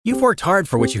You've worked hard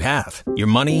for what you have. Your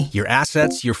money, your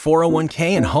assets, your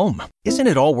 401k, and home. Isn't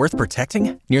it all worth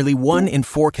protecting? Nearly 1 in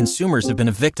 4 consumers have been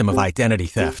a victim of identity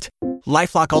theft.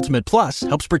 LifeLock Ultimate Plus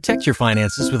helps protect your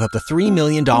finances with up to $3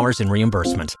 million in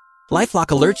reimbursement. LifeLock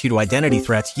alerts you to identity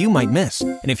threats you might miss.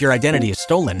 And if your identity is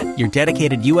stolen, your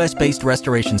dedicated U.S.-based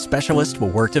restoration specialist will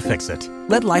work to fix it.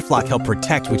 Let LifeLock help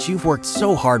protect what you've worked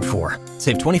so hard for.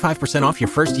 Save 25% off your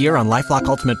first year on LifeLock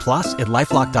Ultimate Plus at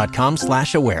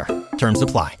LifeLock.com/aware. Terms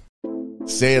apply.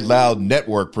 Say It Loud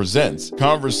Network presents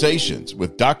Conversations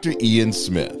with Dr. Ian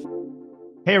Smith.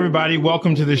 Hey, everybody.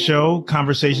 Welcome to the show,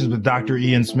 Conversations with Dr.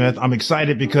 Ian Smith. I'm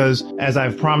excited because, as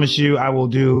I've promised you, I will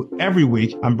do every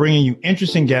week. I'm bringing you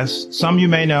interesting guests. Some you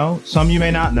may know, some you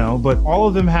may not know, but all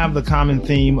of them have the common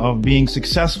theme of being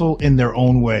successful in their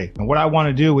own way. And what I want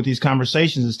to do with these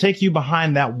conversations is take you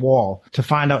behind that wall to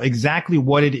find out exactly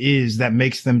what it is that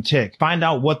makes them tick. Find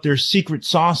out what their secret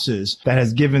sauce is that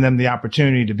has given them the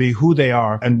opportunity to be who they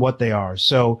are and what they are.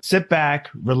 So sit back,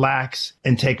 relax,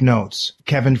 and take notes.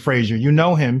 Kevin Frazier, you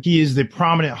know him. He is the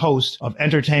prominent host of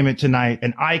Entertainment Tonight,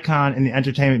 an icon in the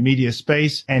entertainment media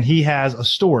space, and he has a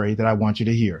story that I want you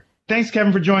to hear. Thanks,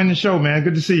 Kevin, for joining the show, man.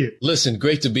 Good to see you. Listen,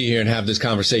 great to be here and have this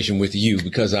conversation with you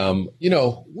because,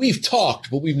 we've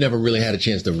talked, but we've never really had a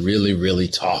chance to really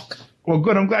talk. Well,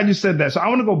 good. I'm glad you said that. So I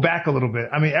want to go back a little bit.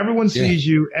 I mean, everyone sees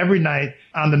you every night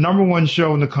on the #1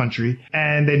 show in the country,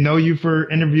 and they know you for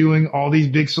interviewing all these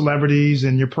big celebrities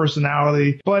and your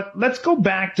personality. But let's go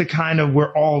back to kind of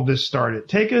where all this started.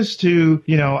 Take us to,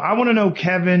 I want to know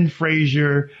Kevin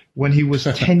Frazier when he was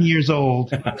 10 years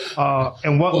old,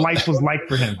 and what life was like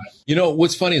for him. You know,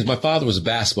 what's funny is my father was a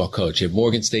basketball coach at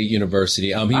Morgan State University.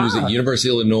 He was at University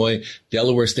of Illinois,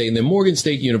 Delaware State, and then Morgan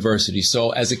State University.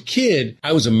 So as a kid,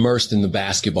 I was immersed in the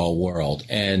basketball world,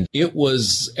 and it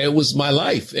was my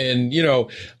life. And,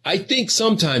 I think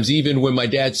sometimes even when my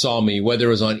dad saw me, whether it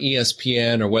was on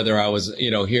ESPN or whether I was,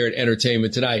 here at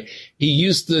Entertainment Tonight, he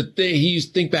used to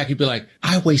think back, he'd be like,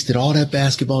 I wasted all that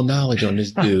basketball knowledge on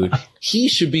this dude. He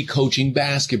should be coaching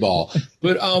basketball.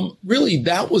 But really,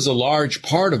 that was a large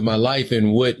part of my life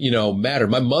and what, mattered.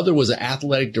 My mother was an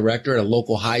athletic director at a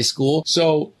local high school.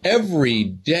 So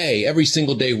every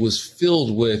single day was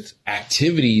filled with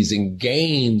activities and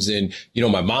games. And,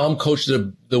 my mom coached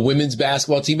the women's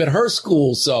basketball team at her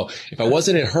school. So if I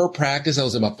wasn't at her practice, I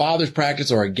was at my father's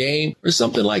practice or a game or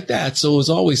something like that. So it was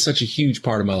always such a huge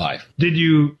part of my life. Did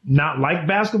you not like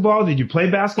basketball? Did you play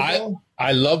basketball?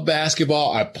 I love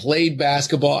basketball. I played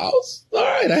basketball. I was all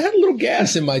right. I had a little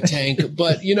gas in my tank.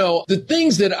 But, the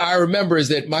things that I remember is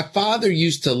that my father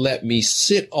used to let me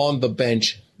sit on the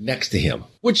bench next to him,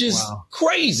 which is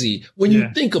crazy when you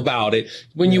think about it,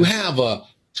 when you have a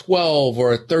 12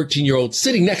 or a 13-year-old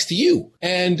sitting next to you.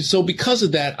 And so because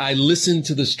of that, I listened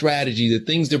to the strategy, the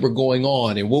things that were going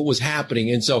on and what was happening.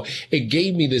 And so it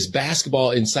gave me this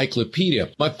basketball encyclopedia.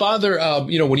 My father,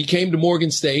 when he came to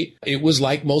Morgan State, it was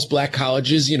like most black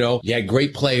colleges, you had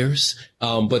great players.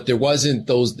 But there wasn't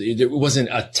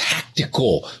a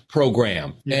tactical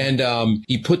program. And,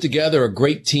 he put together a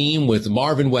great team with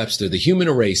Marvin Webster, the human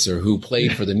eraser who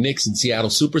played for the Knicks and Seattle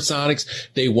Supersonics.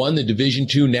 They won the Division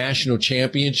II national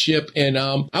championship. And,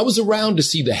 I was around to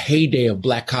see the heyday of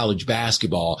black college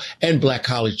basketball and black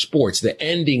college sports, the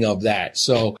ending of that.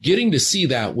 So getting to see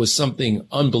that was something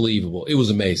unbelievable. It was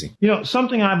amazing.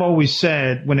 Something I've always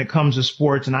said when it comes to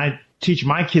sports, and I teach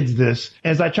my kids this,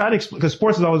 as I try to explain, because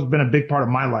sports has always been a big part of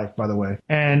my life, by the way.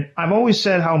 And I've always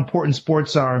said how important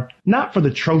sports are, not for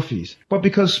the trophies, but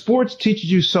because sports teaches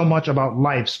you so much about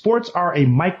life. Sports are a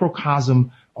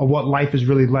microcosm of what life is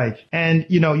really like. And,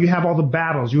 you have all the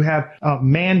battles. You have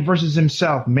man versus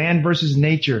himself, man versus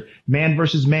nature, man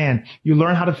versus man. You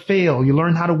learn how to fail. You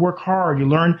learn how to work hard. You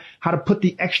learn how to put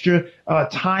the extra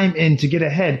time in to get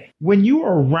ahead. When you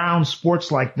are around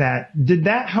sports like that, did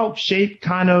that help shape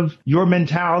kind of your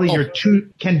mentality, your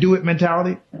can-do-it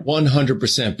mentality?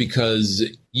 100%, because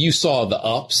you saw the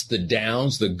ups, the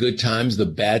downs, the good times, the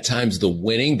bad times, the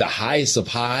winning, the highest of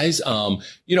highs.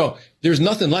 There's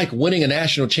nothing like winning a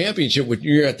national championship when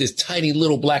you're at this tiny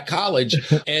little black college.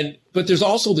 But there's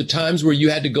also the times where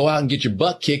you had to go out and get your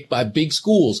butt kicked by big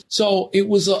schools. So it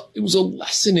was a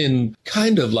lesson in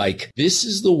kind of like, this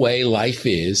is the way life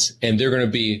is. And there are going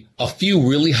to be a few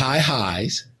really high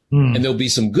highs. And there'll be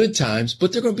some good times,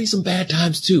 but there are going to be some bad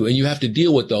times too. And you have to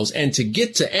deal with those. And to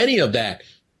get to any of that,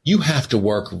 you have to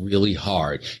work really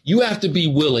hard. You have to be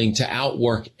willing to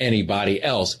outwork anybody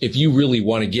else if you really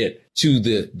want to get to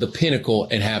the pinnacle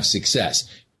and have success.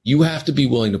 You have to be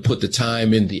willing to put the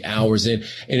time in, the hours in.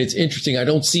 And it's interesting. I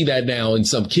don't see that now in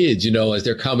some kids, as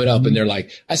they're coming up and they're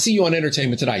like, I see you on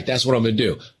Entertainment Tonight. That's what I'm going to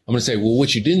do. I'm going to say, well,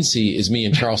 what you didn't see is me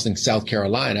in Charleston, South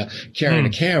Carolina, carrying a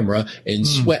camera and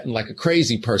sweating like a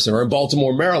crazy person, or in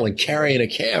Baltimore, Maryland, carrying a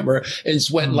camera and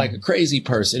sweating like a crazy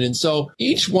person. And so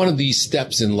each one of these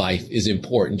steps in life is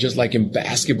important. Just like in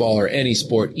basketball or any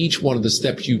sport, each one of the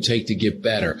steps you take to get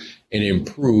better and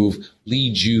improve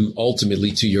leads you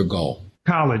ultimately to your goal.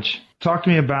 College. Talk to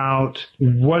me about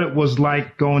what it was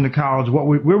like going to college.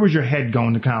 Where was your head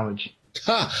going to college?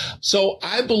 So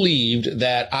I believed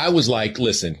that I was like,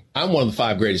 listen, I'm one of the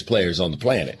 5 greatest players on the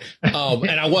planet. And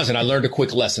I wasn't. I learned a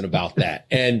quick lesson about that.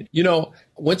 And,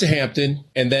 went to Hampton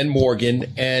and then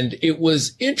Morgan. And it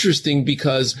was interesting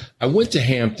because I went to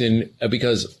Hampton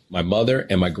because my mother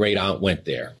and my great aunt went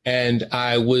there. And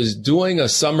I was doing a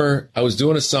summer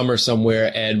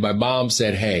somewhere. And my mom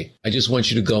said, hey, I just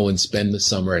want you to go and spend the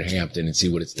summer at Hampton and see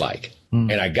what it's like.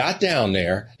 And I got down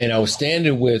there and I was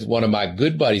standing with one of my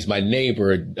good buddies, my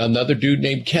neighbor, another dude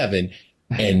named Kevin.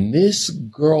 And this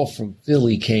girl from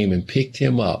Philly came and picked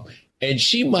him up. And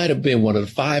she might have been one of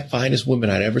the 5 finest women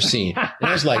I'd ever seen. And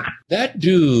I was like, that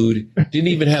dude didn't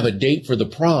even have a date for the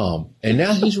prom. And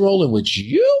now he's rolling with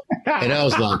you? And I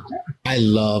was like, I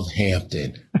love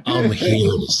Hampton. I'm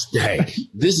here to stay.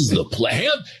 This is the place.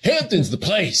 Hampton's the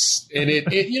place. And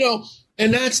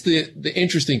and that's the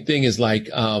interesting thing is like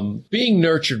being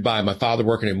nurtured by my father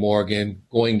working at Morgan,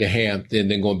 going to Hampton,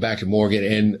 then going back to Morgan.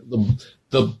 And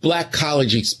the Black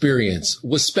college experience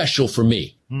was special for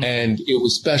me. And it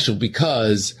was special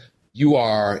because you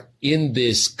are in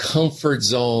this comfort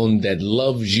zone that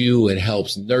loves you and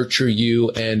helps nurture you.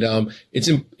 And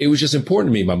it was just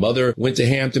important to me. My mother went to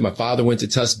Hampton. My father went to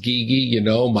Tuskegee.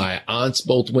 My aunts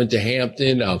both went to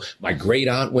Hampton. My great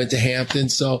aunt went to Hampton.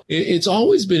 So it's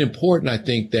always been important, I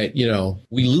think, that,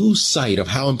 we lose sight of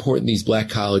how important these Black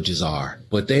colleges are.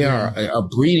 But they are a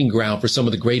breeding ground for some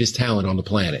of the greatest talent on the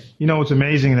planet. It's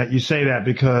amazing that you say that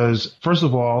because, first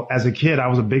of all, as a kid, I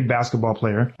was a big basketball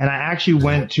player. And I actually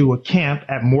went to a camp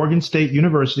at Morgan State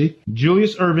University.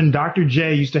 Julius Erving, Dr.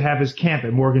 J, used to have his camp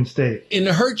at Morgan State. In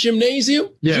the Hurt Gymnasium?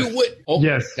 Yes.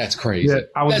 Yes. That's crazy. Yeah,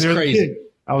 that's crazy.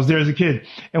 I was there as a kid.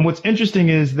 And what's interesting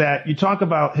is that you talk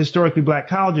about historically Black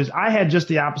colleges. I had just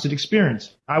the opposite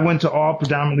experience. I went to all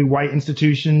predominantly white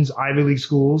institutions, Ivy League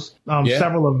schools,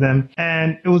 several of them.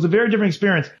 And it was a very different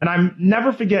experience. And I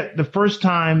never forget the first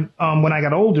time when I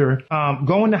got older,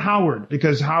 going to Howard,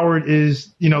 because Howard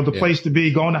is, the place to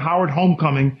be, going to Howard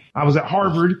homecoming. I was at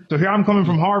Harvard. So here I'm coming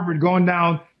from Harvard, going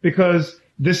down because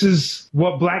this is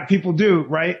what Black people do,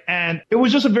 right? And it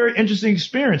was just a very interesting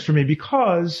experience for me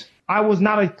because I was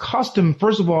not accustomed,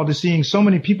 first of all, to seeing so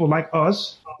many people like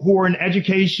us who are in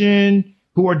education,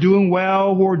 who are doing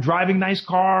well, who are driving nice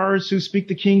cars, who speak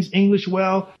the King's English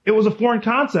well. It was a foreign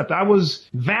concept. I was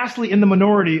vastly in the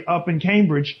minority up in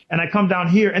Cambridge, and I come down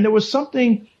here, and there was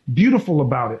something beautiful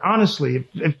about it. Honestly,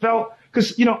 it felt,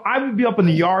 because, I would be up in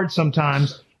the yard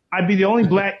sometimes. I'd be the only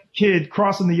Black kid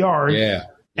crossing the yard. Yeah.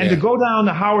 And to go down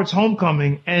to Howard's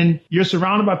homecoming and you're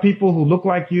surrounded by people who look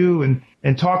like you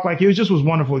and talk like you, it just was a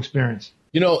wonderful experience.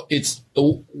 It's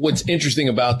what's interesting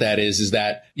about that is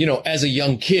that, as a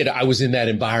young kid, I was in that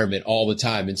environment all the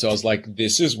time. And so I was like,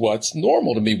 this is what's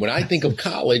normal to me. When I think of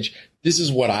college, this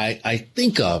is what I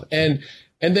think of. And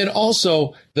then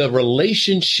also the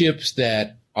relationships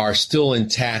that are still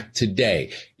intact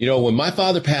today. When my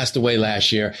father passed away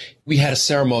last year, we had a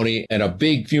ceremony and a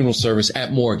big funeral service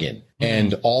at Morgan.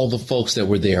 And all the folks that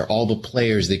were there, all the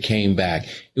players that came back,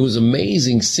 it was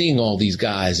amazing seeing all these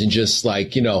guys and just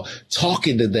like,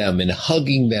 talking to them and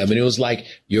hugging them. And it was like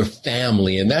your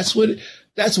family. And that's what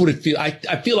it feels.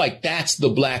 I feel like that's the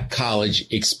Black college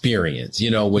experience,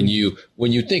 when you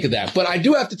think of that. But I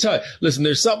do have to tell you, listen,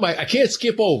 there's something I can't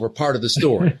skip over part of the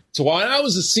story. So while I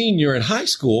was a senior in high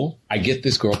school, I get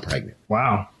this girl pregnant.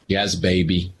 Wow. She has a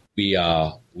baby.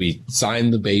 We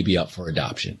signed the baby up for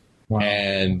adoption. Wow.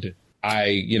 And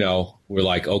we're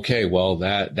like, okay, well,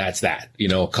 that's that.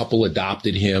 A couple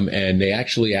adopted him, and they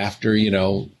actually, after,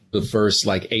 the first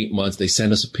 8 months, they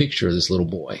sent us a picture of this little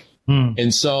boy.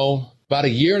 And so about a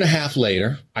year and a half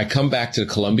later, I come back to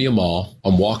the Columbia Mall.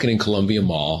 I'm walking in Columbia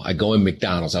Mall. I go in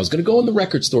McDonald's. I was going to go in the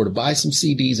record store to buy some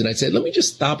CDs, and I said, let me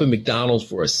just stop in McDonald's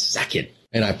for a second.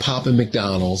 And I pop in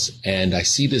McDonald's, and I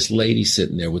see this lady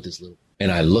sitting there with this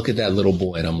and I look at that little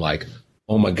boy, and I'm like,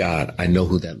 oh my God, I know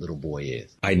who that little boy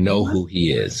is. I know who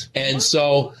he is. And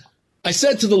so I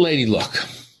said to the lady, look,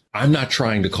 I'm not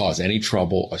trying to cause any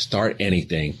trouble or start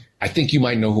anything. I think you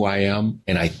might know who I am,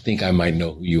 and I think I might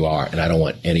know who you are, and I don't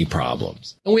want any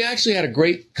problems. And we actually had a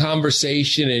great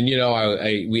conversation, and,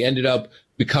 we ended up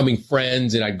becoming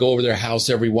friends, and I'd go over their house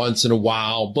every once in a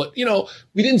while. But,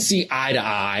 we didn't see eye to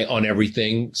eye on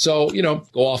everything. So,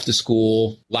 go off to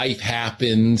school. Life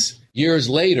happens. Years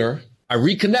later, I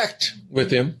reconnect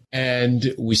with him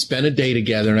and we spent a day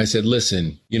together. And I said,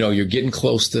 listen, you're getting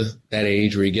close to that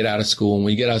age where you get out of school. And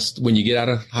when you get out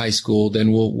of high school,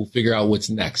 then we'll figure out what's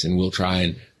next and we'll try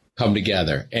and come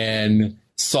together. And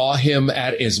saw him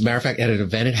as a matter of fact, at an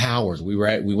event at Howard. We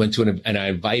went to and I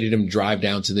invited him to drive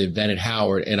down to the event at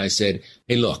Howard. And I said,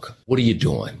 hey, look, what are you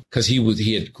doing? Because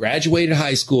he had graduated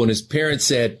high school and his parents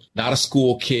said, not a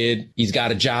school kid. He's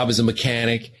got a job as a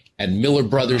mechanic at Miller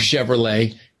Brothers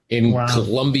Chevrolet in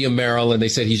Columbia, Maryland. They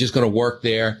said he's just going to work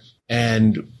there.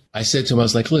 And I said to him, I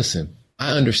was like, listen,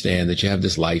 I understand that you have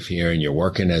this life here and you're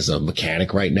working as a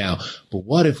mechanic right now. But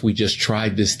what if we just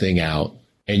tried this thing out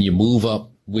and you move up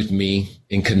with me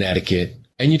in Connecticut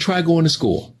and you try going to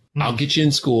school? I'll get you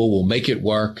in school. We'll make it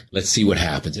work. Let's see what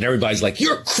happens. And everybody's like,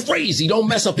 you're crazy. Don't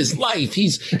mess up his life.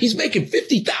 He's making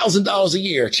 $50,000 a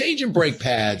year, changing brake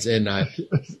pads. And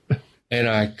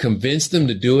I convinced him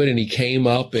to do it. And he came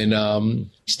up and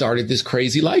started this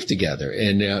crazy life together.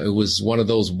 And it was one of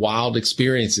those wild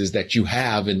experiences that you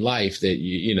have in life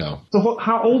that, So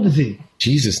how old is he?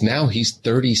 Jesus, now he's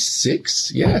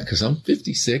 36. Yeah, because I'm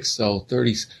 56. So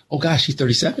 30. Oh, gosh, he's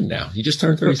 37 now. He just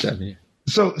turned 37. Yeah.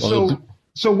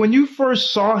 So when you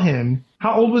first saw him,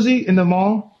 how old was he in the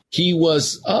mall? He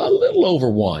was a little over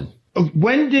 1.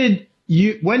 When did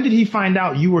he find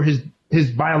out you were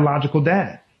his biological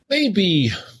dad?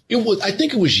 Maybe I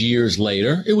think it was years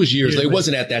later. It was years later. It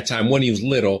wasn't at that time when he was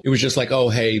little. It was just like, oh,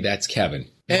 hey, that's Kevin.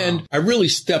 Wow. And I really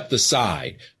stepped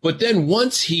aside. But then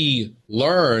once he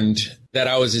learned that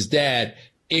I was his dad,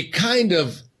 it kind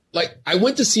of like I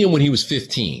went to see him when he was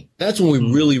 15. That's when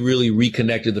we really, really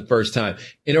reconnected the first time.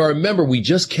 And I remember we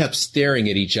just kept staring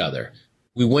at each other.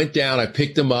 We went down. I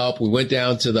picked him up. We went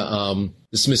down to the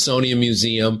Smithsonian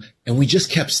Museum, and we just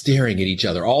kept staring at each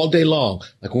other all day long.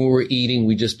 Like when we were eating,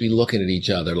 we'd just be looking at each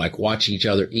other, like watching each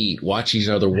other eat, watch each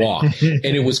other walk. And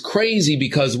it was crazy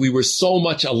because we were so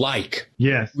much alike.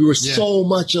 Yes. We were so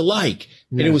much alike.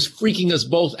 Yes. And it was freaking us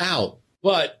both out.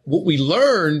 But what we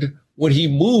learned when he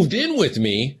moved in with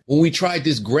me, when we tried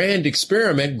this grand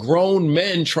experiment, grown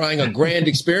men trying a grand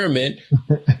experiment,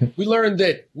 we learned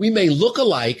that we may look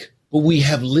alike, but we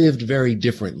have lived very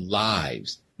different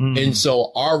lives. And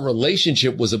so our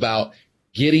relationship was about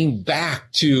getting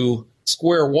back to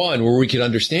square one where we could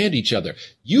understand each other.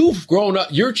 You've grown up.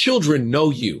 Your children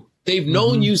know you. They've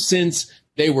known you since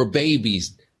they were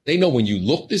babies. They know when you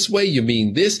look this way, you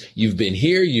mean this. You've been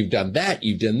here. You've done that.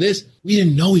 You've done this. We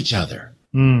didn't know each other.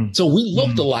 So we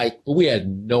looked alike, but we had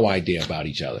no idea about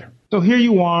each other. So here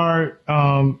you are.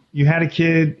 You had a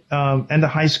kid, end of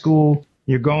high school.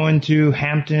 You're going to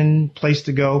Hampton, place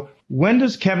to go. When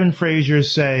does Kevin Frazier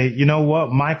say, you know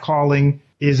what, my calling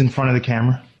is in front of the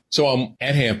camera? So I'm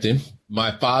at Hampton.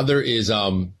 My father's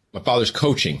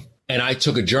coaching, and I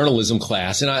took a journalism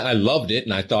class, and I loved it.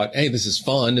 And I thought, hey, this is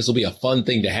fun. This will be a fun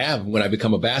thing to have when I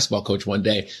become a basketball coach one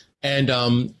day. And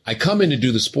I come in to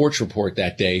do the sports report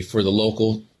that day for the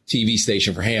local TV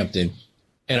station for Hampton.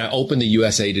 And I open the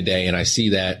USA Today, and I see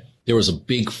that there was a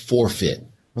big forfeit.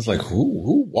 I was like,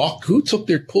 who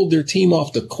pulled their team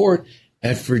off the court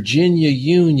at Virginia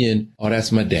Union? Oh,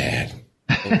 that's my dad.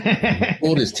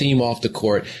 Pulled his team off the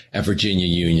court at Virginia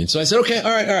Union. So I said, okay,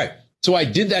 all right. So I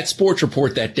did that sports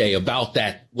report that day about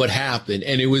that, what happened.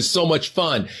 And it was so much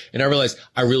fun. And I realized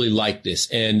I really liked this.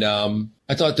 And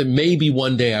I thought that maybe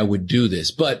one day I would do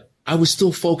this, but I was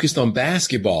still focused on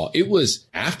basketball. It was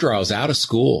after I was out of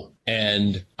school.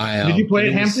 And did you play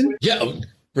at Hampton? Yeah,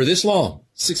 for this long,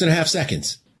 6.5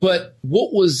 seconds. But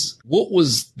what was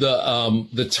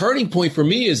the turning point for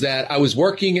me is that I was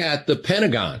working at the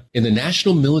Pentagon in the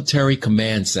National Military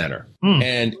Command Center.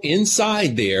 And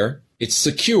inside there, it's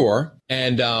secure.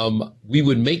 And we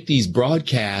would make these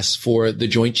broadcasts for the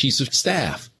Joint Chiefs of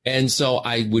Staff. And so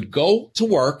I would go to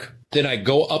work. Then I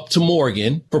go up to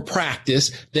Morgan for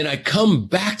practice. Then I come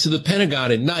back to the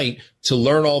Pentagon at night to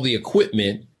learn all the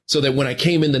equipment so that when I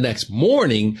came in the next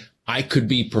morning, I could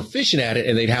be proficient at it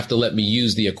and they'd have to let me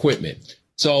use the equipment.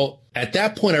 So at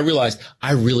that point, I realized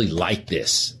I really like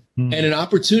this. And an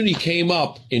opportunity came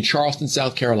up in Charleston,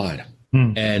 South Carolina.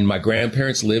 And my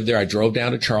grandparents lived there. I drove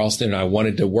down to Charleston and I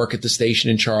wanted to work at the station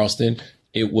in Charleston.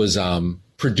 It was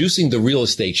producing the real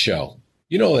estate show.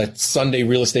 You know, that Sunday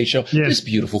real estate show? Yes. This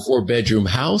beautiful 4-bedroom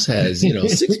house has,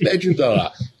 6 bedrooms.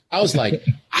 I was like,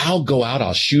 I'll go out,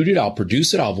 I'll shoot it, I'll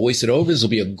produce it, I'll voice it over. This will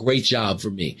be a great job for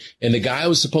me. And the guy I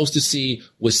was supposed to see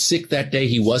was sick that day.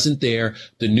 He wasn't there.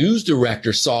 The news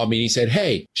director saw me and he said,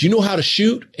 "Hey, do you know how to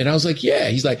shoot?" And I was like, "Yeah."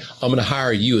 He's like, "I'm going to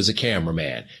hire you as a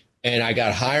cameraman." And I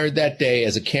got hired that day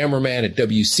as a cameraman at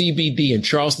WCBD in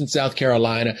Charleston, South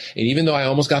Carolina. And even though I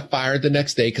almost got fired the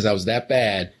next day because I was that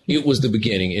bad, it was the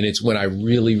beginning. And it's when I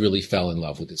really, really fell in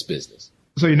love with this business.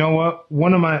 So you know what?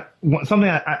 Something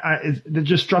that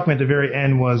just struck me at the very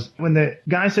end was when the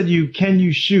guy said to you, "Can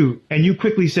you shoot?" And you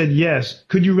quickly said yes.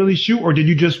 Could you really shoot, or did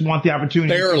you just want the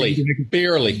opportunity?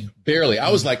 Barely.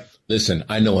 I was like, "Listen,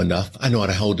 I know enough. I know how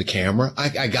to hold the camera.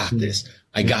 I got this.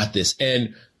 I got this."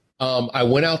 And I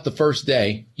went out the first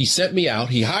day. He sent me out.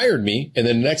 He hired me, and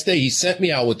then the next day he sent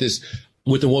me out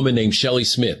with a woman named Shelley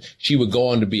Smith. She would go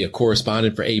on to be a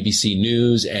correspondent for ABC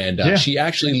News, and she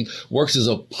actually works as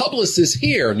a publicist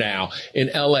here now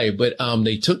in LA. But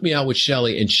they took me out with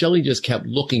Shelley, and Shelley just kept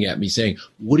looking at me saying,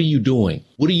 "What are you doing?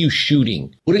 What are you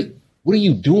shooting? What are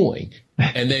you doing?"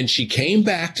 And then she came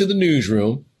back to the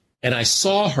newsroom, and I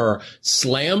saw her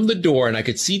slam the door, and I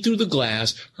could see through the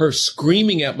glass her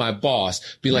screaming at my boss,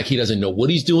 be like, "He doesn't know what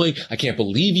he's doing. I can't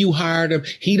believe you hired him.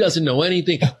 He doesn't know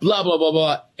anything, blah, blah, blah,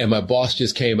 blah." And my boss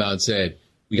just came out and said,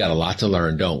 "We got a lot to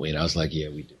learn, don't we?" And I was like, "Yeah,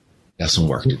 we do. Got some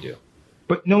work to do."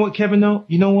 But you know what, Kevin, though?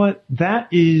 You know what? That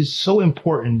is so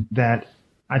important that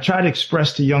I try to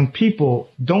express to young people,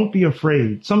 don't be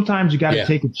afraid. Sometimes you got to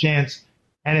take a chance.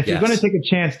 And if you're going to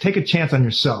take a chance on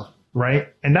yourself. Right.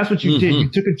 And that's what you did. You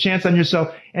took a chance on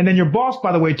yourself. And then your boss,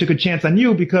 by the way, took a chance on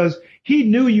you because he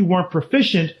knew you weren't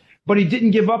proficient, but he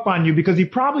didn't give up on you because he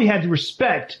probably had to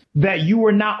respect that you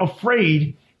were not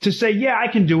afraid to say, "Yeah, I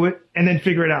can do it," and then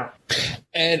figure it out.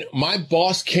 And my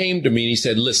boss came to me and he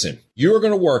said, "Listen, you're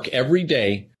going to work every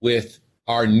day with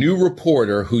our new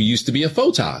reporter who used to be a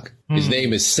photog. His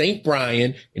name is St.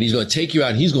 Brian, and he's going to take you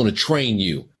out and he's going to train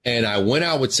you." And I went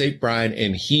out with St. Brian,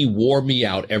 and he wore me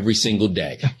out every single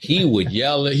day. He would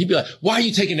yell. He'd be like, "Why are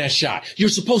you taking that shot? You're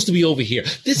supposed to be over here.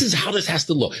 This is how this has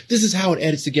to look. This is how it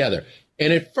edits together."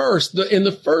 And at first, in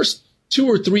the first 2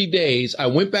 or 3 days, I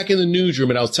went back in the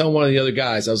newsroom, and I was telling one of the other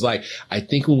guys, I was like, "I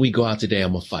think when we go out today,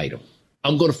 I'm going to fight him.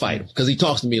 I'm going to fight him because he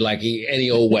talks to me like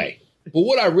any old way." But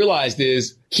what I realized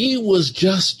is he was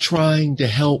just trying to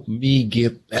help me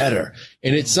get better.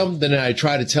 And it's something that I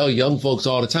try to tell young folks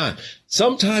all the time.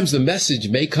 Sometimes the message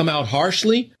may come out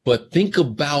harshly, but think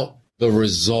about the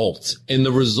result. And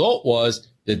the result was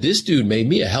that this dude made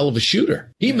me a hell of a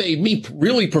shooter. He made me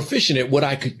really proficient at what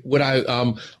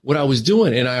I was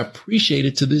doing. And I appreciate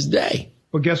it to this day.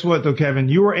 But guess what, though, Kevin?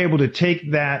 You were able to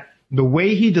take that, the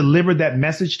way he delivered that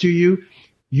message to you,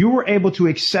 you were able to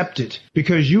accept it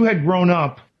because you had grown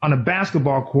up on a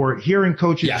basketball court, hearing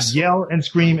coaches yell and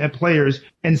scream at players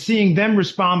and seeing them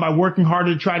respond by working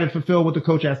harder to try to fulfill what the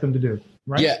coach asked them to do.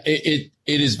 Right? Yeah, it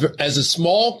is. As a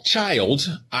small child,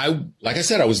 like I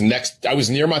said, I was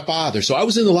near my father. So I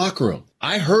was in the locker room.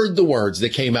 I heard the words that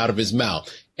came out of his mouth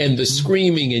and the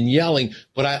screaming and yelling,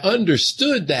 but I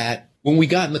understood that when we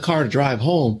got in the car to drive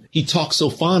home, he talked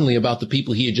so fondly about the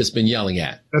people he had just been yelling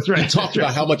at. That's right. He talked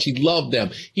about how much he loved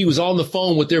them. He was on the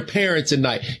phone with their parents at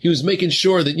night. He was making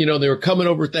sure that, they were coming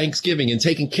over Thanksgiving and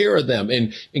taking care of them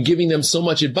and giving them so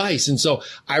much advice. And so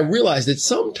I realized that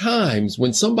sometimes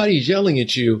when somebody's yelling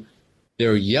at you,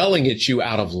 they're yelling at you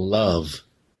out of love.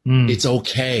 It's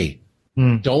okay.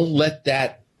 Don't let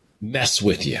that mess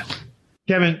with you.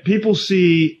 Kevin, people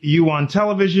see you on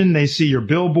television. They see your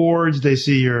billboards. They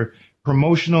see your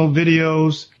promotional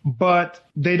videos, but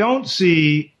they don't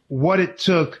see what it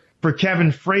took for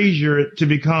Kevin Frazier to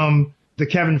become the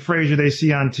Kevin Frazier they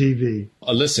see on TV.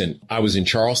 Listen, I was in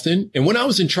Charleston, and when I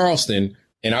was in Charleston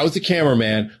and I was the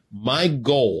cameraman, my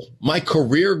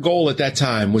career goal at that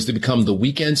time was to become the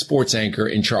weekend sports anchor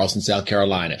in Charleston, South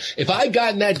Carolina. If I had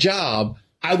gotten that job,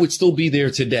 I would still be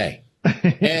there today.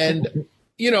 And,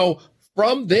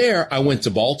 from there, I went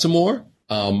to Baltimore.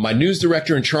 My news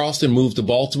director in Charleston moved to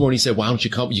Baltimore, and he said, "Why don't you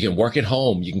come? You can work at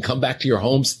home. You can come back to your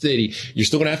home city. You're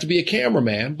still going to have to be a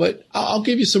cameraman, but I'll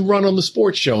give you some run on the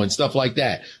sports show and stuff like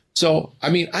that." So,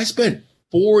 I spent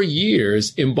 4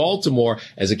 years in Baltimore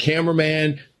as a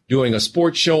cameraman doing a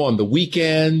sports show on the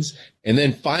weekends, and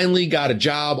then finally got a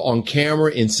job on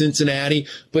camera in Cincinnati.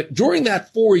 But during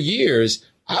that 4 years,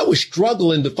 I was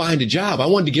struggling to find a job. I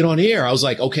wanted to get on air. I was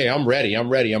like, "Okay, I'm ready.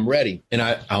 And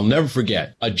I'll never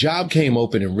forget. A job came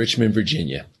open in Richmond,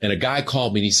 Virginia, and a guy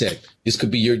called me and he said, this could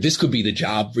be the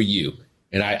job for you."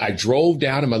 And I drove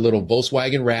down in my little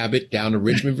Volkswagen Rabbit down to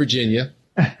Richmond, Virginia,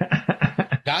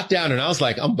 got down, and I was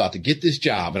like, "I'm about to get this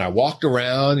job." And I walked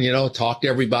around, talked to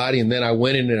everybody. And then I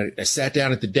went in and I sat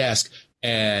down at the desk.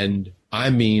 And I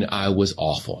mean, I was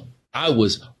awful. I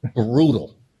was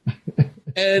brutal.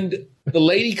 And the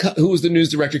lady who was the news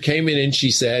director came in and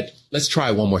she said, let's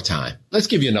try one more time. Let's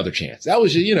give you another chance. That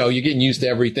was, you know, you're getting used to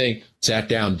everything. Sat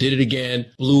down, did it again,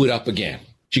 blew it up again.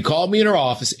 She called me in her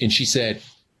office and she said,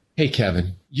 hey,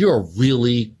 Kevin, you're a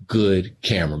really good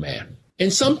cameraman.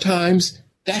 And sometimes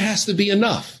that has to be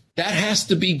enough. That has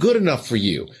to be good enough for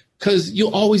you because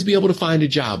you'll always be able to find a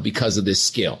job because of this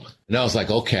skill. And I was like,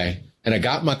 okay. And I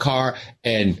got in my car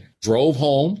and drove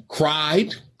home,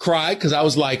 cried because I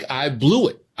was like, I blew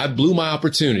it. I blew my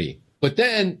opportunity. But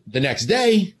then the next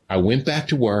day I went back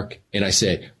to work and I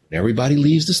said, when everybody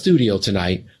leaves the studio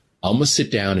tonight, I'm going to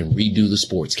sit down and redo the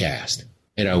sportscast.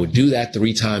 And I would do that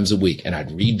 3 times a week and I'd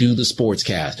redo the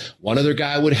sportscast. One other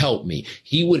guy would help me.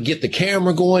 He would get the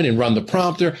camera going and run the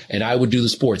prompter and I would do the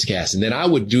sportscast. And then I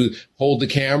would hold the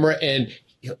camera and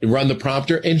run the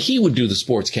prompter and he would do the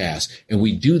sportscast. And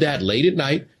we do that late at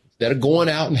night instead of going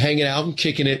out and hanging out and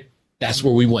kicking it. That's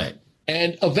where we went.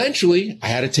 And eventually I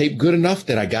had a tape good enough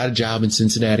that I got a job in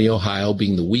Cincinnati, Ohio,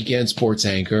 being the weekend sports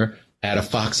anchor at a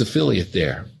Fox affiliate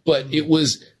there. But it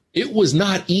was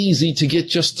not easy to get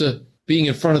just to being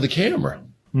in front of the camera.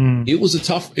 It was a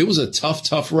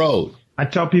tough road. I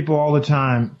tell people all the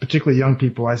time, particularly young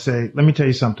people, I say, let me tell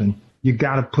you something. You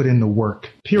got to put in the work,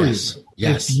 period.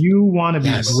 Yes. If you want to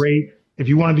be great, if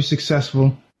you want to be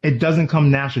successful, it doesn't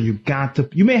come natural.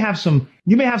 You may have some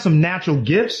natural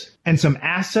gifts and some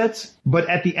assets, but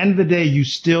at the end of the day, you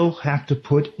still have to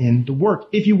put in the work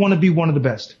if you want to be one of the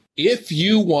best. If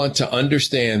you want to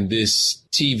understand this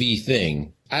TV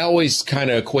thing, I always kind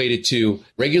of equate it to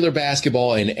regular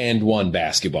basketball and end one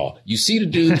basketball. You see the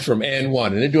dudes from end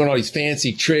one and they're doing all these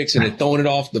fancy tricks and they're throwing it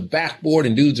off the backboard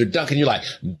and dudes are dunking. You're like,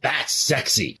 that's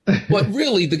sexy. But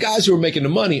really, the guys who are making the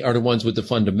money are the ones with the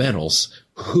fundamentals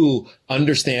who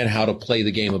understand how to play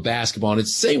the game of basketball. And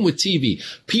it's the same with TV.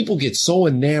 People get so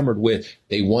enamored with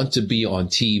they want to be on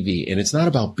TV. And it's not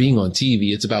about being on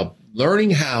TV. It's about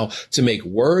learning how to make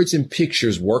words and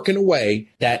pictures work in a way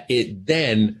that it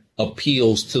then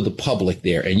appeals to the public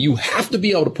there. And you have to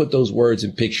be able to put those words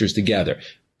and pictures together.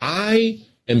 I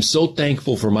am so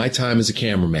thankful for my time as a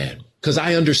cameraman because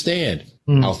I understand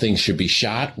how things should be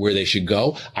shot, where they should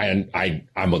go.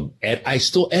 I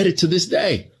still edit to this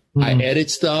day. I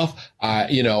edit stuff. I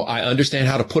understand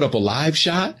how to put up a live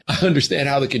shot. I understand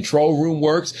how the control room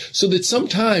works so that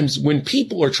sometimes when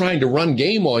people are trying to run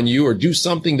game on you or do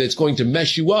something that's going to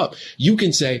mess you up, you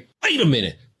can say, wait a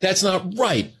minute, that's not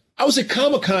right. I was at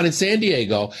Comic-Con in San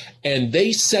Diego and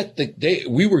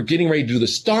we were getting ready to do the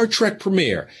Star Trek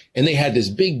premiere and they had this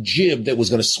big jib that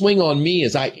was going to swing on me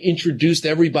as I introduced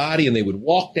everybody and they would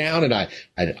walk down and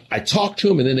I talked to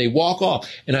them and then they walk off.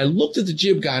 And I looked at the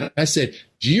jib guy and I said,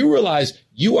 do you realize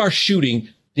you are shooting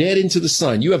dead into the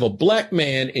sun? You have a black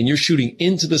man and you're shooting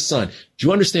into the sun. Do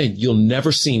you understand? You'll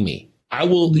never see me.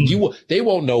 They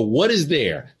won't know what is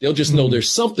there. They'll just know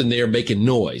there's something there making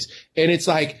noise. And it's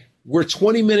like, we're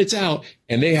 20 minutes out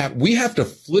and we have to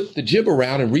flip the jib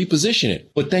around and reposition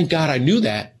it. But thank God I knew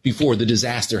that before the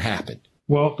disaster happened.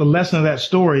 Well, the lesson of that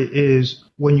story is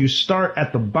when you start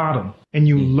at the bottom and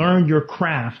you learn your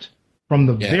craft from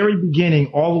the very beginning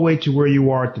all the way to where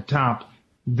you are at the top,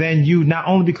 then you not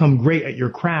only become great at your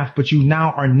craft, but you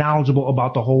now are knowledgeable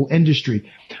about the whole industry.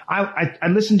 I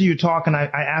listened to you talk and I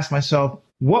asked myself,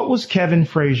 what was Kevin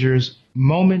Frazier's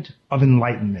moment of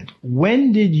enlightenment?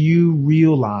 When did you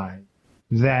realize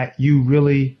that you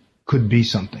really could be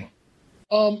something?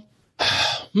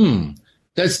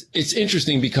 It's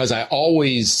interesting because I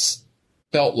always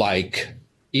felt like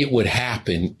it would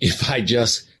happen if I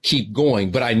just keep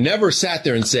going. But I never sat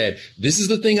there and said, this is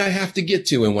the thing I have to get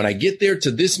to. And when I get there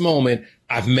to this moment,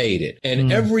 I've made it.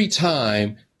 And every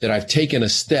time that I've taken a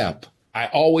step, I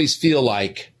always feel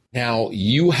like now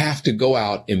you have to go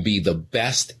out and be the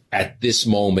best at this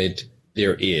moment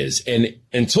there is. And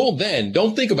until then,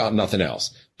 don't think about nothing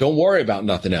else. Don't worry about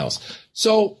nothing else.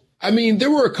 So, I mean, there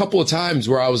were a couple of times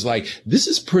where I was like, this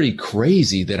is pretty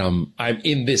crazy that I'm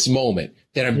in this moment,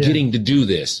 that I'm getting to do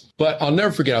this. But I'll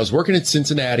never forget, I was working in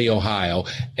Cincinnati, Ohio,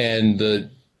 and the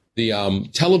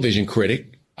television critic,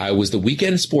 I was the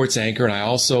weekend sports anchor, and I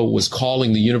also was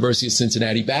calling the University of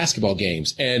Cincinnati basketball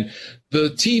games. And the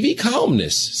TV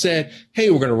columnist said, hey,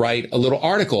 we're going to write a little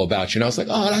article about you. And I was like,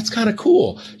 oh, that's kind of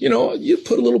cool. You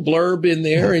put a little blurb in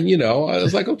there and, I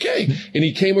was like, okay. And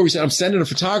he came over, he said, I'm sending a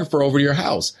photographer over to your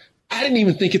house. I didn't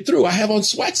even think it through. I have on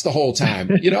sweats the whole time.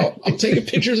 I'm taking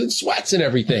pictures in sweats and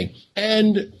everything.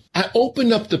 And I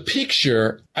opened up the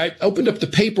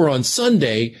paper on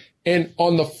Sunday, and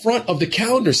on the front of the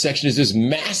calendar section is this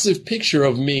massive picture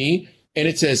of me, and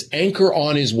it says anchor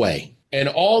on his way. And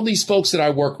all these folks that I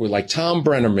work with, like Tom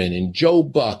Brennerman and Joe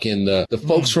Buck and the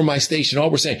folks from my station, all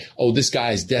were saying, oh, this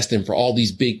guy is destined for all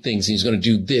these big things. He's going to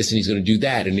do this and he's going to do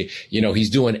that. And, he's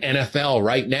doing NFL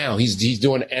right now. He's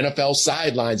doing NFL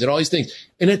sidelines and all these things.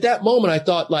 And at that moment, I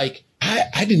thought, like,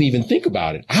 I didn't even think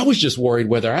about it. I was just worried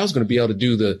whether I was going to be able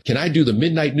to can I do the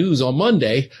midnight news on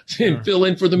Monday and fill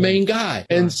in for the main guy?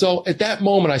 And so at that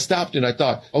moment, I stopped and I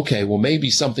thought, okay, well,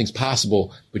 maybe something's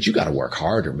possible, but you got to work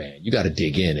harder, man. You got to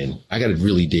dig in, and I got to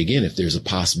really dig in if there's a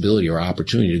possibility or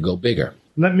opportunity to go bigger.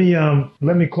 Let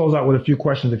me close out with a few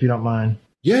questions, if you don't mind.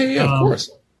 Yeah, of course.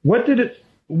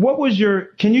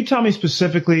 Can you tell me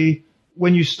specifically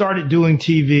when you started doing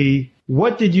TV,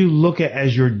 what did you look at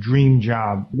as your dream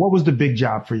job? What was the big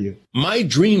job for you? My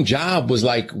dream job was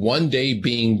like one day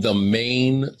being the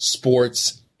main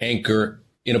sports anchor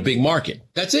in a big market.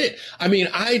 That's it. I mean,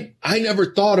 I never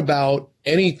thought about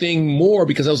anything more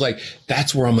because I was like,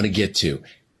 that's where I'm going to get to.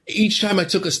 Each time I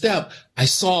took a step, I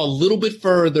saw a little bit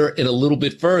further and a little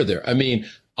bit further. I mean,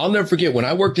 I'll never forget when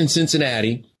I worked in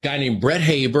Cincinnati, a guy named Brett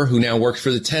Haber, who now works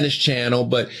for the Tennis Channel,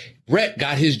 but Brett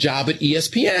got his job at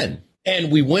ESPN.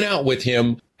 And we went out with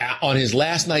him on his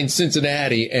last night in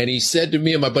Cincinnati. And he said to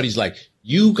me and my buddies, like,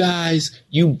 you guys,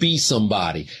 you be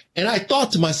somebody. And I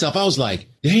thought to myself, I was like,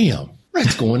 damn,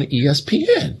 Brett's going to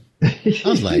ESPN. I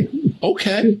was like,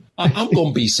 okay, I'm going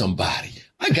to be somebody.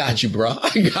 I got you, bro.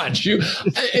 I got you.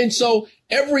 And so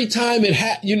every time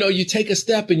you take a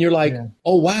step and you're like,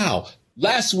 oh, wow.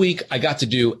 Last week, I got to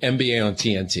do NBA on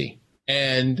TNT.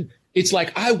 And it's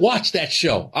like, I watched that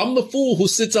show. I'm the fool who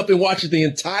sits up and watches the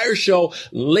entire show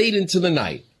late into the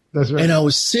night. That's right. And I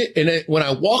was when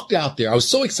I walked out there, I was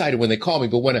so excited when they called me.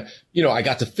 But when, I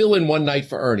got to fill in one night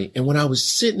for Ernie. And when I was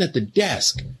sitting at the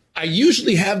desk, I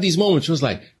usually have these moments where it's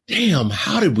like, damn,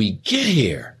 how did we get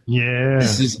here? Yeah.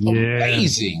 This is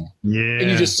amazing. Yeah.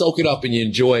 And you just soak it up and you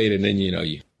enjoy it. And then,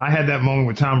 you. I had that moment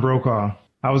with Tom Brokaw.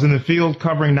 I was in the field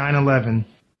covering 9/11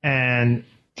 and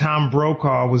Tom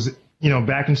Brokaw was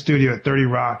back in studio at 30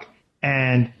 Rock,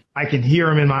 and I can hear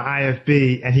him in my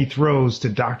IFB, and he throws to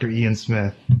Dr. Ian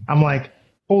Smith. I'm like,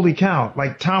 holy cow,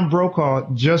 like Tom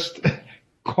Brokaw just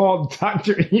called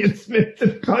Dr. Ian Smith to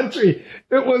the country.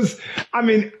 It was,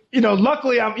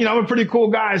 luckily I'm a pretty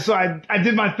cool guy, so I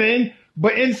did my thing.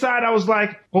 But inside, I was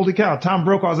like, holy cow, Tom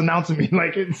Brokaw's announcing me.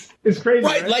 Like, it's crazy.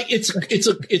 Right. Like,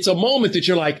 it's a moment that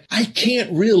you're like, I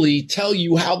can't really tell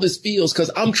you how this feels because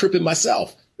I'm tripping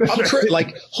myself.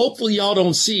 Like, hopefully y'all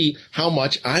don't see how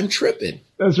much I'm tripping.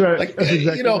 That's right. Like, that's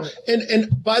exactly right.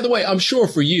 And by the way, I'm sure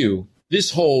for you, this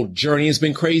whole journey has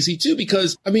been crazy too,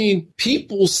 because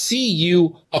people see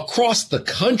you across the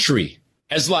country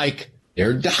as like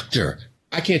their doctor.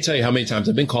 I can't tell you how many times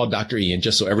I've been called Dr. Ian,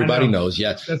 just so everybody knows.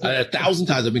 Yeah. 1,000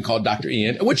 times I've been called Dr.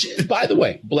 Ian, which is, by the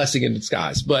way, blessing in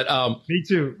disguise. But, me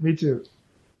too.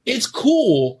 It's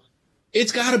cool.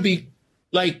 It's gotta be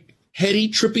like heady,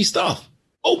 trippy stuff.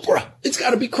 Oprah. It's got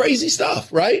to be crazy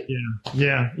stuff, right?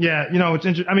 Yeah. It's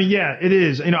interesting. It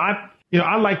is.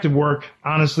 I like to work,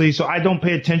 honestly, so I don't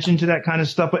pay attention to that kind of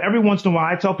stuff. But every once in a while,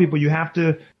 I tell people you have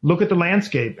to look at the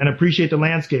landscape and appreciate the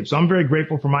landscape. So I'm very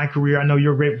grateful for my career. I know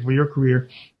you're grateful for your career.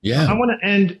 Yeah. I want to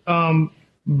end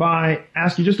by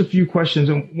asking just a few questions.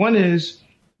 And one is,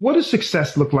 what does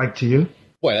success look like to you?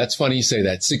 Boy, that's funny you say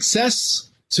that. Success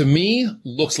to me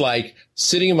looks like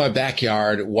sitting in my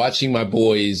backyard, watching my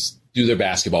boys do their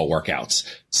basketball workouts.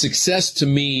 Success to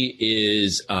me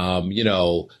is,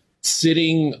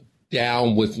 sitting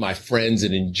down with my friends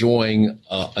and enjoying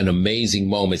an amazing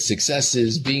moment. Success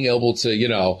is being able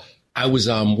to, I was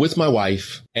with my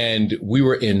wife and we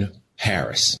were in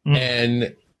Paris.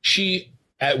 And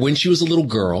when she was a little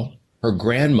girl, her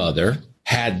grandmother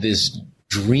had this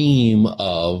dream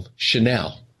of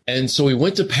Chanel. And so we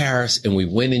went to Paris and we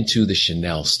went into the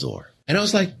Chanel store. And I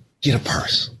was like, get a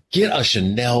purse. Get a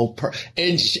Chanel purse.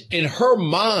 And in her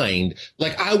mind,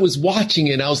 like I was watching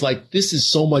it and I was like, this is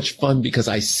so much fun because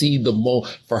I see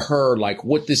for her, like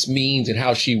what this means and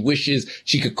how she wishes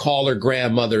she could call her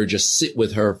grandmother, just sit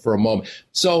with her for a moment.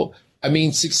 So,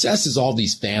 success is all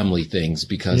these family things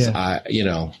because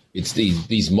it's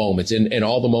these moments and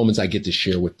all the moments I get to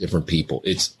share with different people.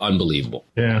 It's unbelievable.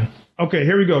 Yeah. Okay,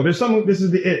 here we go. This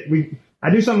is I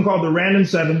do something called the Random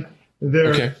 7.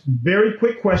 They're very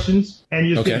quick questions, and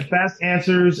you just get fast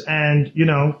answers, and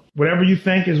whatever you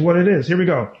think is what it is. Here we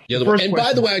go. Yeah,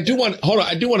 by the way, I do want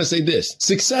to say this.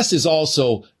 Success is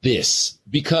also this,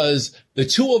 because the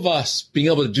two of us being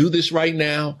able to do this right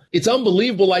now, it's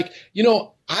unbelievable. Like,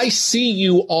 I see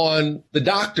you on the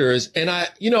doctors, and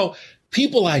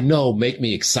people I know make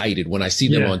me excited when I see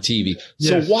them on TV.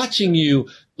 Yes. So watching you,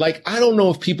 Like, I don't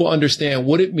know if people understand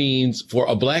what it means for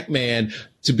a black man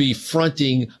to be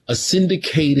fronting a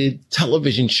syndicated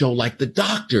television show like The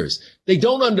Doctors. They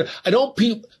don't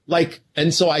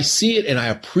and so I see it and I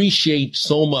appreciate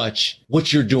so much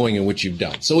what you're doing and what you've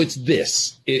done. So it's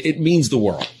this. It means the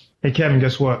world. Hey, Kevin,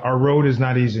 guess what? Our road is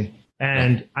not easy.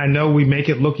 And I know we make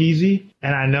it look easy.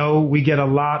 And I know we get a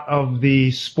lot of the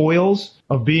spoils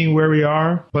of being where we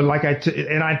are. But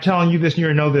and I'm telling you this, and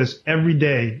you know this, every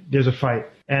day there's a fight.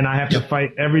 And I have to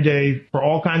fight every day for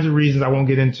all kinds of reasons I won't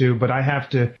get into, but I have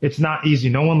to. It's not easy.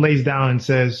 No one lays down and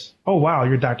says, oh, wow,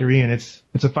 you're Dr. Ian. It's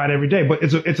a fight every day, but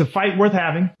it's a fight worth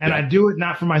having. And I do it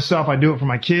not for myself. I do it for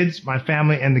my kids, my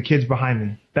family, and the kids behind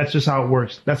me. That's just how it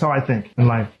works. That's how I think in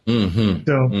life. Mm-hmm.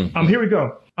 So here we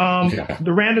go.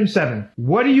 The random 7.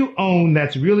 What do you own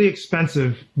that's really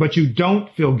expensive, but you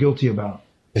don't feel guilty about?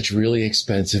 It's really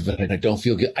expensive, and I don't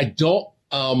feel good. I don't.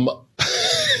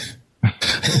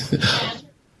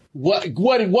 What were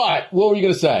you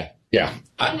going to say? Yeah.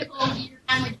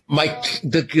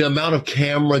 The amount of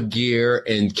camera gear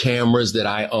and cameras that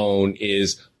I own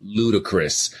is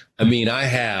ludicrous. I mean, I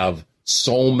have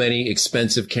so many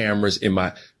expensive cameras and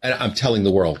I'm telling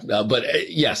the world, but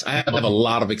yes, I have a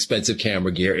lot of expensive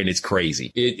camera gear and it's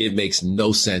crazy. It makes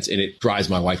no sense and it drives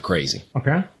my wife crazy.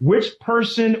 Okay. Which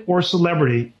person or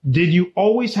celebrity did you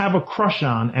always have a crush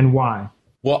on and why?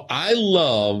 Well,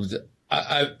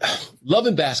 Love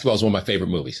and Basketball is one of my favorite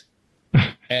movies.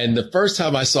 And the first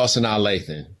time I saw Sanaa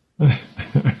Lathan,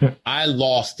 I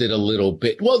lost it a little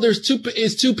bit. Well,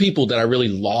 it's two people that I really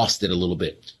lost it a little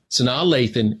bit. Sanaa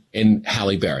Lathan and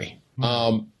Halle Berry.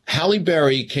 Halle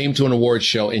Berry came to an award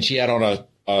show and she had on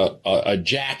a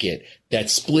jacket that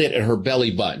split at her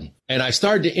belly button. And I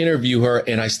started to interview her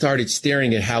and I started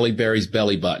staring at Halle Berry's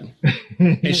belly button.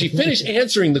 And she finished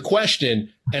answering the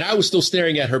question and I was still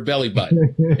staring at her belly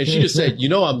button. And she just said,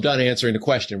 I'm done answering the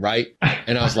question, right?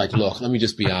 And I was like, look, let me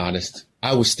just be honest.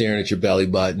 I was staring at your belly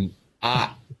button.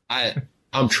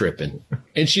 I'm tripping.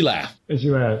 And she laughed.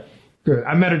 Good.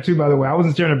 I met her too, by the way. I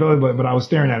wasn't staring at her belly button, but I was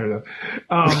staring at her though.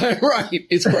 Right.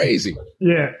 It's crazy.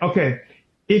 Yeah. Okay.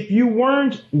 If you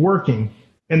weren't working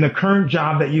in the current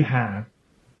job that you have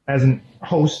as a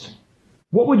host,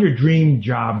 what would your dream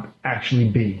job actually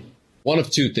be? One of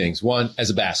two things. One,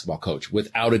 as a basketball coach,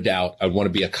 without a doubt, I'd want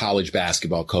to be a college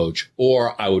basketball coach,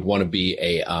 or I would want to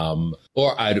be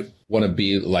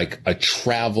like a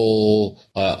travel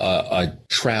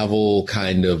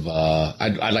kind of,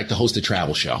 I'd like to host a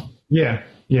travel show. Yeah.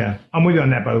 Yeah. I'm with you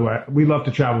on that, by the way. We love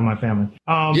to travel with my family.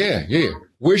 Yeah.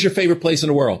 Where's your favorite place in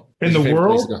the world? Where's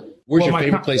your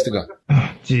favorite place to go?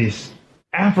 Jeez.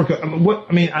 Africa.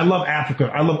 I love Africa.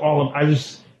 I love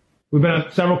we've been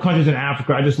in several countries in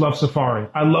Africa. I just love safari.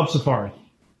 I love safari.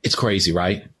 It's crazy,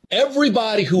 right?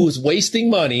 Everybody who is wasting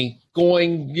money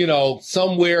going,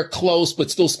 somewhere close,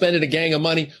 but still spending a gang of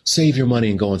money, save your money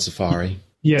and go on safari.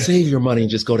 Yes. Save your money and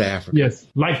just go to Africa. Yes.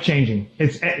 Life-changing.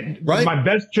 It's right? My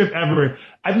best trip ever.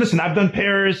 I've done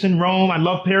Paris and Rome. I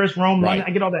love Paris, Rome, London.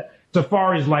 I get all that.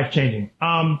 Safari is life-changing.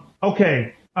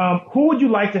 Okay. Who would you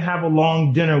like to have a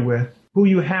long dinner with who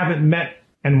you haven't met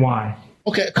and why?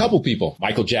 Okay. A couple people.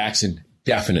 Michael Jackson,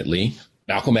 definitely.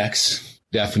 Malcolm X,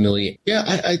 definitely.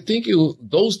 Yeah. I think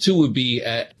those two would be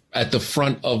at the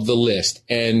front of the list.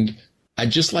 And I'd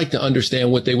just like to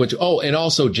understand what they went to. Oh, and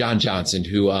also John Johnson,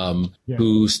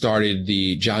 who started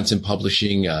the Johnson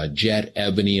Publishing, Jet,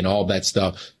 Ebony, and all that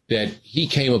stuff, that he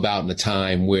came about in a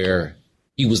time where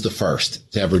he was the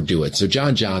first to ever do it. So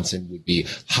John Johnson would be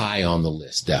high on the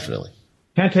list, definitely.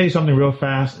 Can I tell you something real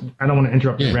fast? I don't want to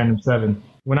interrupt the random 7.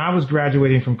 When I was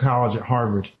graduating from college at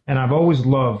Harvard, and I've always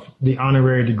loved the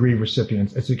honorary degree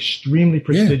recipients. It's extremely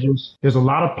prestigious. Yeah. There's a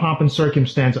lot of pomp and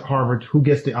circumstance at Harvard who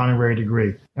gets the honorary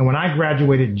degree. And when I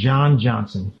graduated, John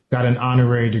Johnson got an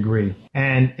honorary degree.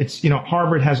 And it's,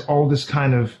 Harvard has all this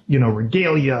kind of,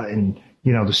 regalia and,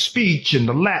 the speech and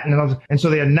the Latin. And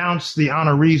so they announced the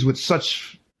honorees with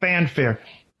such fanfare.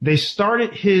 They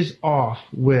started his off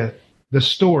with the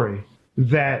story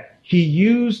that he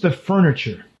used the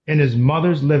furniture in his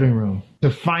mother's living room to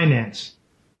finance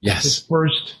his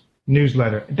first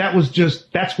newsletter.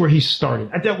 That's where he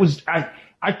started.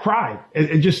 I cried.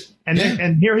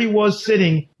 And here he was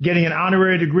sitting, getting an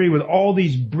honorary degree with all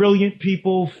these brilliant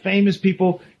people, famous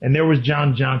people. And there was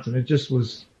John Johnson. It just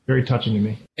was very touching to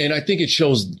me. And I think it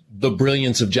shows the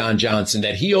brilliance of John Johnson,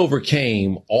 that he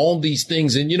overcame all these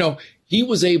things. And, he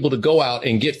was able to go out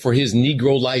and get for his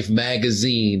Negro Life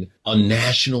magazine a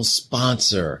national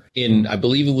sponsor in, I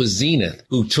believe it was Zenith,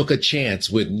 who took a chance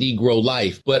with Negro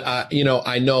Life. But,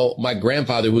 I know my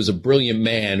grandfather, who was a brilliant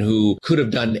man who could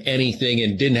have done anything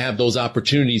and didn't have those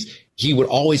opportunities. he would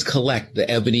always collect the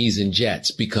ebonies and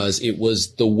jets because it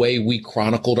was the way we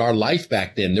chronicled our life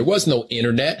back then. There was no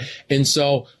internet. And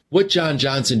so what John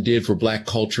Johnson did for Black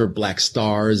culture, Black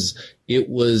stars, it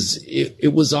was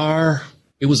our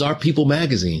People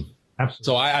magazine. Absolutely.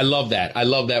 So I love that. I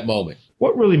love that moment.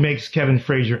 What really makes Kevin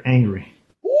Frazier angry?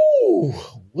 Ooh,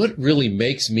 what really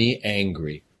makes me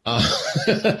angry?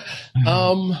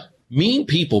 Mean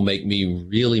people make me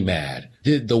really mad.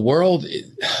 The world,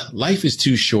 life is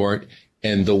too short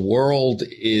and the world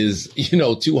is,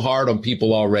 too hard on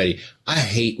people already. I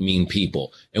hate mean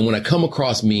people. And when I come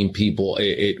across mean people,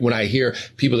 when I hear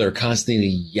people that are constantly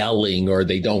yelling or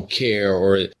they don't care,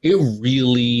 or it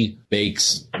really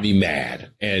makes me mad.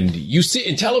 And you see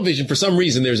in television, for some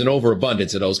reason, there's an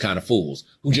overabundance of those kind of fools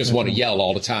who just want to yell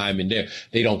all the time and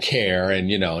they don't care.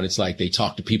 And, and it's like they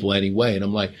talk to people anyway. And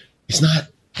I'm like,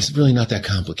 it's really not that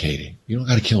complicated. You don't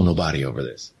got to kill nobody over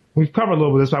this. We've covered a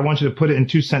little bit of this, but I want you to put it in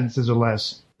 2 sentences or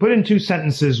less. Put in 2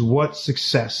 sentences what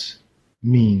success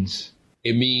means.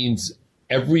 It means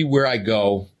everywhere I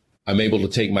go, I'm able to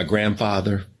take my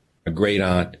grandfather, my great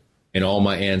aunt, and all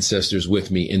my ancestors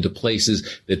with me into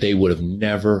places that they would have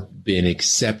never been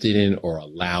accepted in or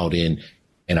allowed in.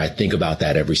 And I think about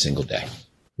that every single day.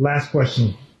 Last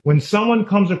question. When someone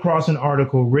comes across an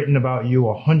article written about you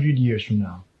 100 years from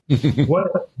now,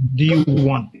 what do you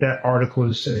want that article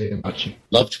to say about you?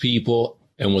 Loved people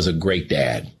and was a great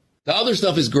dad. The other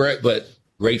stuff is great, but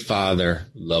great father,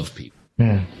 loved people.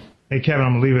 Man. Hey, Kevin,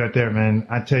 I'm going to leave it at there, man.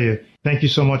 I tell you, thank you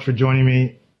so much for joining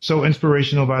me. So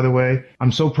inspirational, by the way.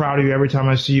 I'm so proud of you every time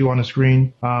I see you on the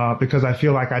screen because I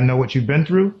feel like I know what you've been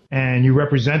through and you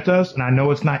represent us. And I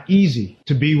know it's not easy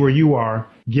to be where you are,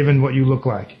 given what you look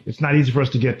like. It's not easy for us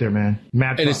to get there, man.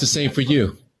 And it's the same for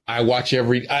you. I watch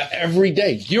every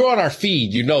day. You're on our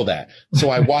feed. You know that. So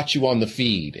I watch you on the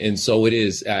feed. And so it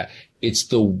is. It's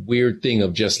the weird thing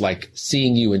of just like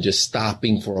seeing you and just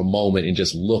stopping for a moment and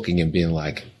just looking and being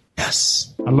like,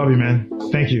 yes. I love you, man.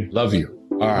 Thank you. Love you.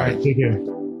 All right. Take care.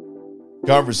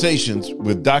 Conversations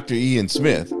with Dr. Ian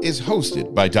Smith is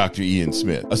hosted by Dr. Ian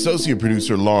Smith, associate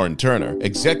producer Lauren Turner,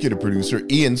 executive producer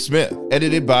Ian Smith,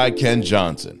 edited by Ken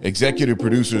Johnson, executive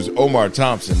producers Omar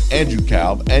Thompson, Andrew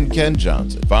Kalb, and Ken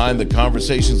Johnson. Find the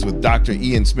Conversations with Dr.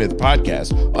 Ian Smith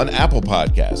podcast on Apple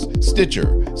Podcasts, Stitcher,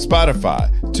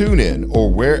 Spotify, TuneIn,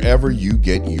 or wherever you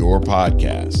get your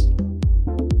podcasts.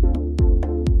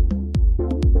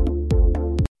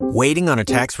 Waiting on a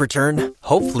tax return?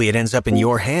 Hopefully it ends up in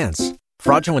your hands.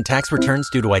 Fraudulent tax returns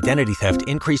due to identity theft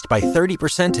increased by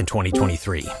 30% in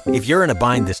 2023. If you're in a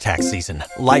bind this tax season,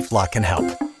 LifeLock can help.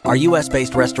 Our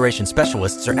U.S.-based restoration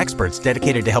specialists are experts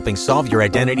dedicated to helping solve your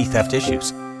identity theft issues.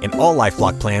 And all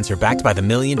LifeLock plans are backed by the $1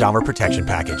 Million Protection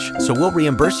Package. So we'll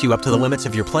reimburse you up to the limits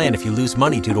of your plan if you lose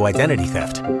money due to identity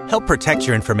theft. Help protect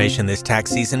your information this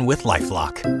tax season with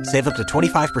LifeLock. Save up to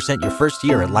 25% your first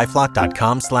year at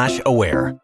LifeLock.com/aware.